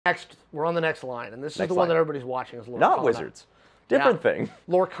Next, we're on the next line, and this is Next the one line. that everybody's watching. Is Lorcana. Not Wizards. Different thing.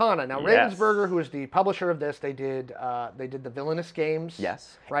 Lorcana. Now, Yes. Ravensburger, who is the publisher of this, they did the Villainous games.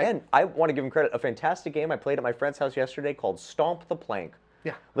 Yes. Right. And I want to give them credit. A fantastic game I played at my friend's house yesterday called Stomp the Plank.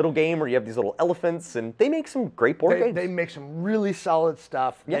 Yeah. Little game where you have these little elephants, and they make some great board games. They make some really solid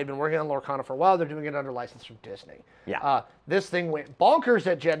stuff. Yeah. They've been working on Lorcana for a while. They're doing it under license from Disney. Yeah. This thing went bonkers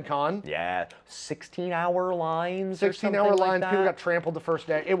at Gen Con. Yeah. 16-hour lines. 16-hour lines. Like People got trampled the first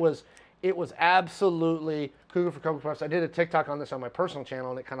day. It was absolutely cuckoo for Cocoa Puffs. I did a TikTok on this on my personal channel,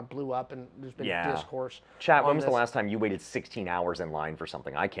 and it kind of blew up, and there's been discourse. Chat, when on was this. the last time you waited 16 hours in line for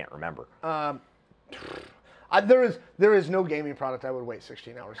something? I can't remember. There is no gaming product I would wait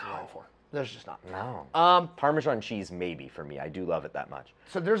 16 hours in line for. There's just not. No. Parmesan cheese, maybe, for me. I do love it that much.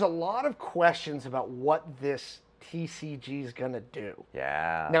 So there's a lot of questions about what this TCG is going to do.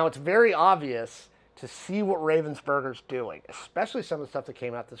 Yeah. Now, it's very obvious to see what Ravensburger's doing, especially some of the stuff that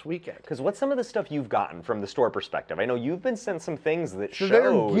came out this weekend. Because what's some of the stuff you've gotten from the store perspective? I know you've been sent some things that show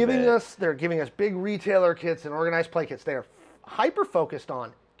they're giving us big retailer kits and organized play kits. They are hyper focused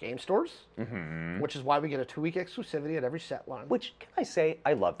on game stores, which is why we get a 2-week exclusivity at every set line. Which, can I say,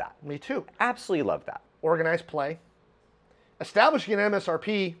 I love that. Me too. Absolutely love that. Organized play. Establishing an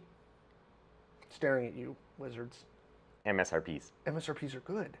MSRP. Staring at you, Wizards. MSRPs. MSRPs are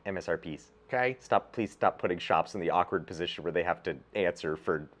good. MSRPs. Okay. Please stop putting shops in the awkward position where they have to answer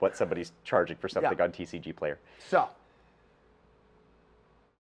for what somebody's charging for something on TCG Player. So,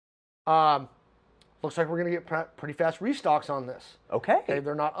 looks like we're going to get pretty fast restocks on this. Okay.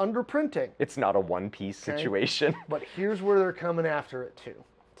 They're not underprinting. It's not a one-piece situation. But here's where they're coming after it too.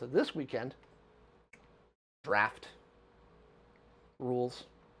 So this weekend, draft rules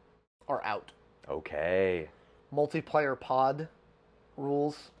are out. Okay. Multiplayer pod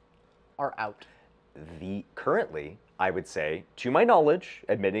rules are out. Currently, I would say, to my knowledge,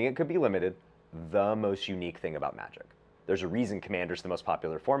 admitting it could be limited, the most unique thing about Magic. There's a reason Commander's the most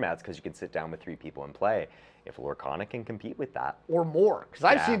popular formats, because you can sit down with 3 people and play. If Lorcana can compete with that. Or more. Because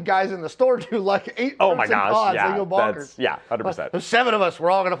I've seen guys in the store do like 8 oh my gosh, pods. yeah, they go bonkers. yeah, 100%. There's 7 of us.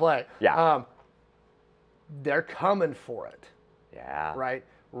 We're all going to play. Yeah. They're coming for it. Yeah. Right?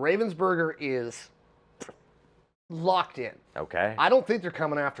 Ravensburger is locked in. Okay. I don't think they're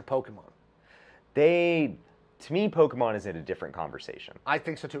coming after Pokemon. To me, Pokemon is in a different conversation. I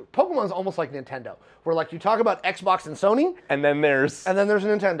think so too. Pokemon's almost like Nintendo, where like you talk about Xbox and Sony, and then there's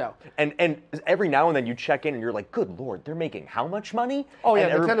Nintendo. And every now and then you check in and you're like, good Lord, they're making how much money? Oh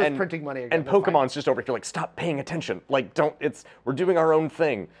yeah, Nintendo's printing money again. And Pokemon's just over here like, stop paying attention. Like, we're doing our own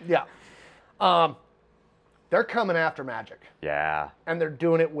thing. Yeah. They're coming after Magic. Yeah. And they're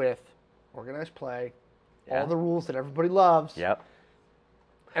doing it with organized play, all the rules that everybody loves. Yep.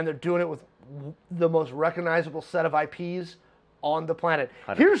 And they're doing it with the most recognizable set of IPs on the planet.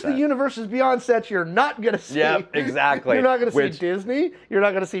 100%. Here's the Universes Beyond sets you're not going to see. Yep, exactly. You're not going to see Disney. You're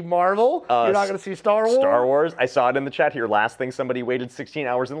not going to see Marvel. You're not going to see Star Wars. Star Wars. I saw it in the chat here. Last thing somebody waited 16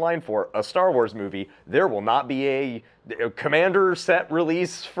 hours in line for, a Star Wars movie. There will not be a Commander set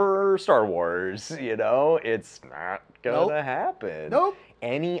release for Star Wars. You know, it's not going to happen. Nope.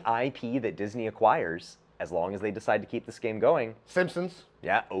 Any IP that Disney acquires, as long as they decide to keep this game going. Simpsons.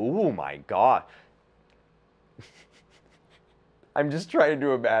 Yeah. Oh my God. I'm just trying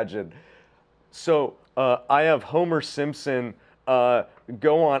to imagine. So I have Homer Simpson go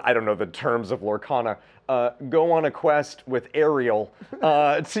on, I don't know the terms of Lorcana, go on a quest with Ariel. You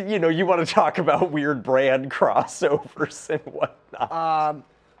want to talk about weird brand crossovers and whatnot.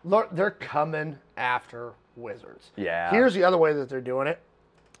 They're coming after Wizards. Yeah. Here's the other way that they're doing it.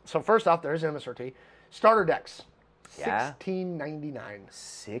 So first off, there's MSRT. Starter decks. Yeah.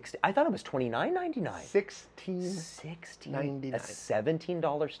 $16.99. I thought it was $29.99. $16.99. A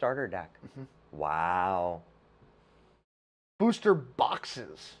 $17 starter deck. Wow. Booster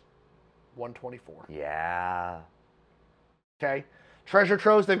boxes. $124. Yeah. Okay. Treasure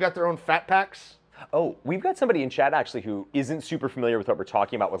troves. They've got their own fat packs. Oh, we've got somebody in chat actually who isn't super familiar with what we're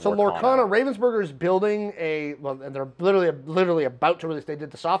talking about with Lorcana. So Ravensburger is building and they're literally about to release. They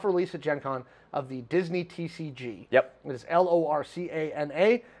did the soft release at Gen Con of the Disney TCG. Yep. It is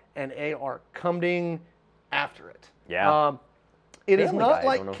Lorcana, and A are coming after it. Yeah. It is not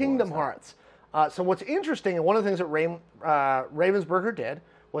like Kingdom Hearts. So what's interesting, and one of the things that Ravensburger did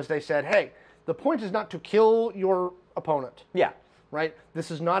was they said, hey, the point is not to kill your opponent. Yeah. Right?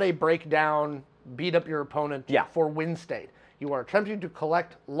 This is not a breakdown, beat up your opponent for win state. You are attempting to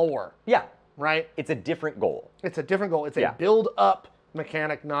collect lore. Yeah. Right? It's a different goal. It's a different goal. It's a build up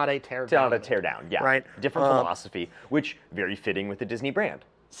mechanic, not a tear down. Not a tear down, yeah. Right? Different philosophy, which very fitting with the Disney brand.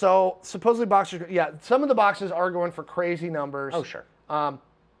 So supposedly boxes, some of the boxes are going for crazy numbers. Oh, sure.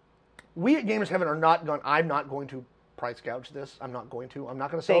 we at Gamers Heaven are not going. I'm not going to price gouge this. I'm not going to. I'm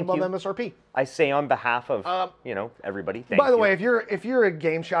not going to sell above MSRP. I say on behalf of everybody. Thank you. By the way, if you're a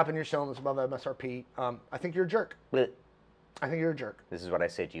game shop and you're selling this above MSRP, I think you're a jerk. Blech. I think you're a jerk. This is what I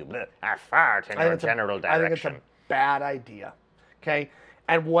say to you. Blech. I fart in your general direction. I think it's a bad idea. Okay,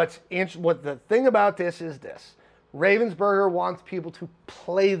 and what the thing about this is this: Ravensburger wants people to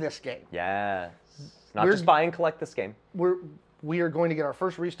play this game. Yes. Not just buy and collect this game. We are going to get our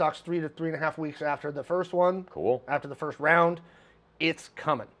first restocks 3 to 3.5 weeks after the first one. Cool. After the first round. It's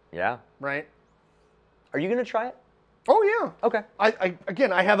coming. Yeah. Right? Are you going to try it? Oh, yeah. Okay.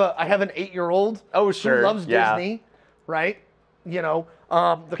 I have an 8-year-old who loves Disney, right? You know,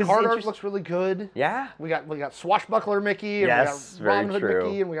 the card art looks really good. Yeah. We got Swashbuckler Mickey, and we got Robin Hood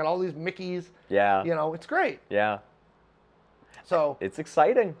Mickey, and we got all these Mickeys. Yeah. You know, it's great. Yeah. So it's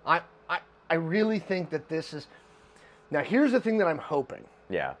exciting. I really think that this is... Now, here's the thing that I'm hoping.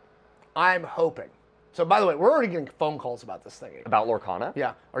 Yeah. I'm hoping. So, by the way, we're already getting phone calls about this thing. About Lorcana?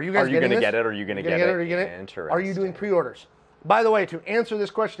 Yeah. Are you guys getting this? Are you going to get it? Are you going to get it? Are you going to get it? Interesting. Are you doing pre-orders? By the way, to answer this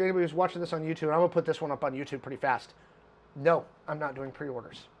question to anybody who's watching this on YouTube, and I'm going to put this one up on YouTube pretty fast. No, I'm not doing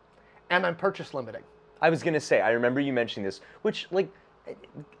pre-orders. And I'm purchase limiting. I was going to say, I remember you mentioning this, which, like...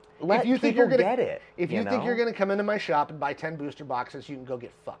 If you think you're going to get it, if you think you're going to come into my shop and buy 10 booster boxes, you can go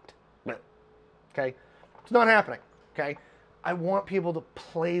get fucked. Okay? It's not happening. Okay? I want people to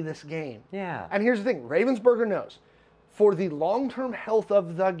play this game. Yeah. And here's the thing. Ravensburger knows. For the long-term health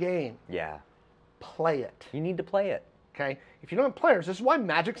of the game, yeah, play it. You need to play it. Okay? If you don't have players, this is why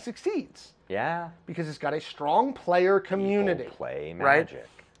Magic succeeds. Yeah. Because it's got a strong player community. People play Magic. Right?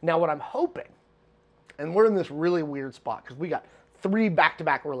 Now, what I'm hoping, and we're in this really weird spot, because we got 3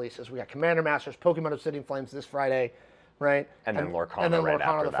 back-to-back releases. We got Commander Masters, Pokemon Obsidian Flames this Friday, right? And then Lorcana right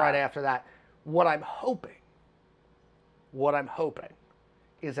after the Friday after that. What I'm hoping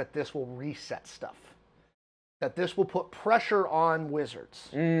is that this will reset stuff. That this will put pressure on Wizards,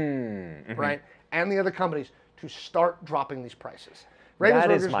 right? And the other companies to start dropping these prices. That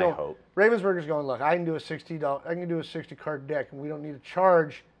is my hope. Ravensburger's going, look, I can do a $60 card deck, and we don't need to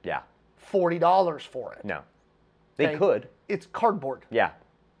charge $40 for it. No. They could. It's cardboard. Yeah.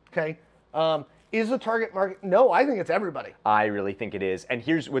 Okay. Is the target market? No, I think it's everybody. I really think it is. And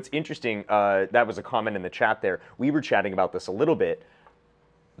here's what's interesting. That was a comment in the chat there. We were chatting about this a little bit.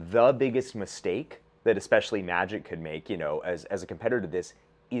 The biggest mistake that especially Magic could make, you know, as a competitor to this,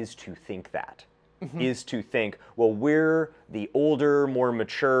 is to think that. Is to think, well, we're the older, more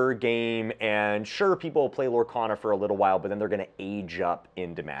mature game, and sure, people will play Lorcana for a little while, but then they're going to age up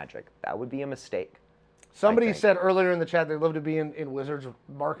into Magic. That would be a mistake. Somebody said earlier in the chat they'd love to be in Wizards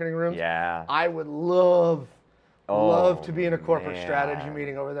marketing rooms. Yeah. I would love to be in a corporate strategy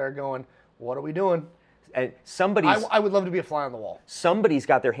meeting over there going, what are we doing? And I would love to be a fly on the wall. Somebody's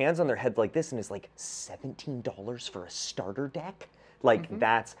got their hands on their head like this and is like, $17 for a starter deck? Like,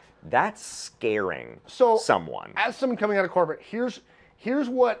 that's scaring someone. As someone coming out of corporate, here's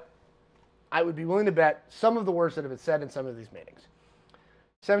what I would be willing to bet some of the words that have been said in some of these meetings.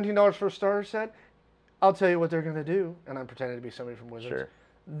 $17 for a starter set? I'll tell you what they're going to do, and I'm pretending to be somebody from Wizards. Sure.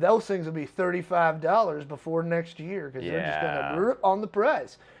 Those things will be $35 before next year because they're just going to on the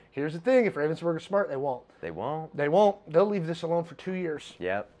price. Here's the thing: if Ravensburger's smart, they won't. They won't. They won't. They'll leave this alone for 2 years.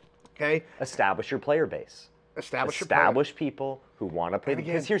 Yep. Okay. Establish your player base. Establish people who want to play.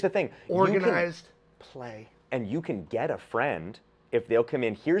 Because here's the thing: organized play. And you can get a friend if they'll come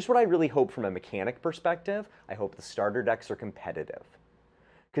in. Here's what I really hope from a mechanic perspective. I hope the starter decks are competitive.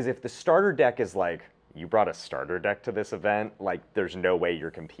 Because if the starter deck is like, you brought a starter deck to this event, like there's no way you're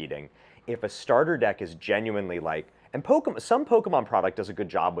competing. If a starter deck is genuinely like, and some Pokemon product does a good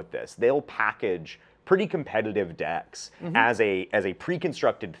job with this. They'll package pretty competitive decks as a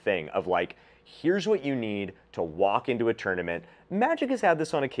pre-constructed thing of like, here's what you need to walk into a tournament. Magic has had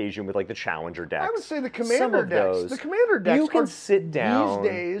this on occasion with like the Challenger decks. I would say the Commander decks. The Commander decks. You can sit down.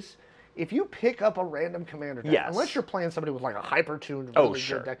 These days, if you pick up a random Commander deck, unless you're playing somebody with like a hyper-tuned really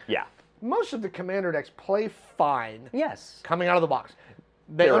good deck. Yeah. Most of the Commander decks play fine. Yes. Coming out of the box.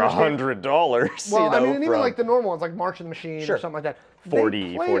 They're $100. Well, I mean, and even like the normal ones, like March of the Machine or something like that.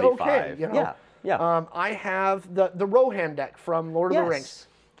 40, 45. Okay, you know? Yeah. I have the Rohan deck from Lord of the Rings.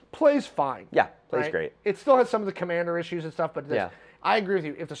 Plays fine. Yeah, plays great. It still has some of the Commander issues and stuff, but I agree with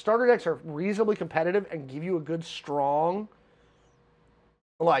you. If the starter decks are reasonably competitive and give you a good, strong,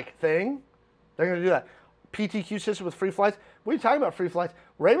 thing, they're going to do that. PTQ system with free flights. What are you talking about free flights?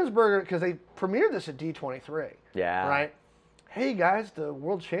 Ravensburger, because they premiered this at D23. Yeah. Right? Hey, guys, the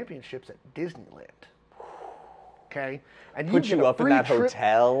World Championships at Disneyland. Okay? And put you up in that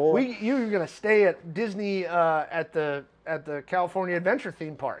hotel. You're going to stay at Disney at the California Adventure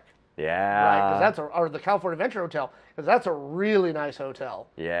theme park. Yeah. Right, because that's or the California Adventure Hotel, because that's a really nice hotel.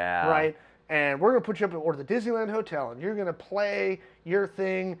 Yeah. Right, and we're gonna put you up or the Disneyland Hotel, and you're gonna play your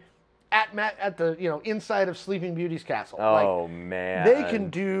thing at the inside of Sleeping Beauty's castle. Oh man. They can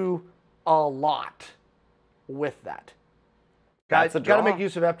do a lot with that. That's a draw. Got to make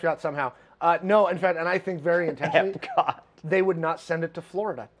use of Epcot somehow. No, in fact, and I think very intentionally, Epcot. they would not send it to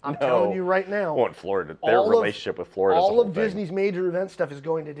Florida. I'm telling you right now. Well, in Florida, their relationship with Florida. All of Disney's major event stuff is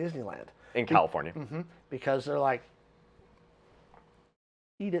going to Disneyland in California. Because they're like,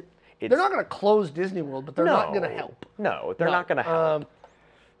 eat it. They're not going to close Disney World, but they're not going to help. No, they're not going to help.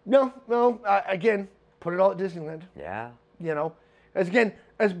 No. Again, put it all at Disneyland. Yeah. Again,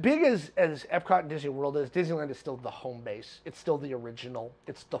 as big as Epcot and Disney World is, Disneyland is still the home base. It's still the original.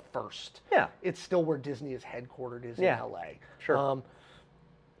 It's the first. Yeah. It's still where Disney is headquartered, is in LA. Sure.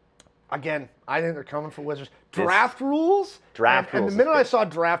 Again, I think they're coming for Wizards. Draft rules? Draft rules. And the minute I saw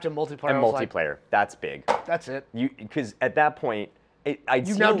draft and multiplayer, And multiplayer. That's big. That's it. Because at that point,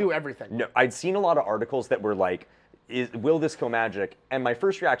 you now do everything. No, I'd seen a lot of articles that were like, will this go Magic? And my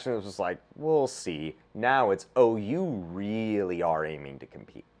first reaction was like, we'll see. Now it's, you really are aiming to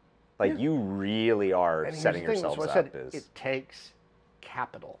compete. Like, you really are setting yourselves up. It takes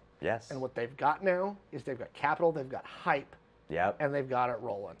capital. Yes. And what they've got now is they've got capital, they've got hype, and they've got it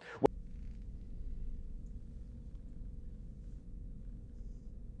rolling.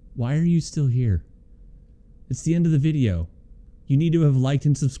 Why are you still here? It's the end of the video. You need to have liked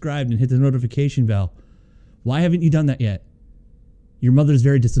and subscribed and hit the notification bell. Why haven't you done that yet? Your mother's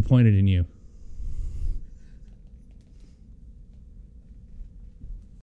very disappointed in you.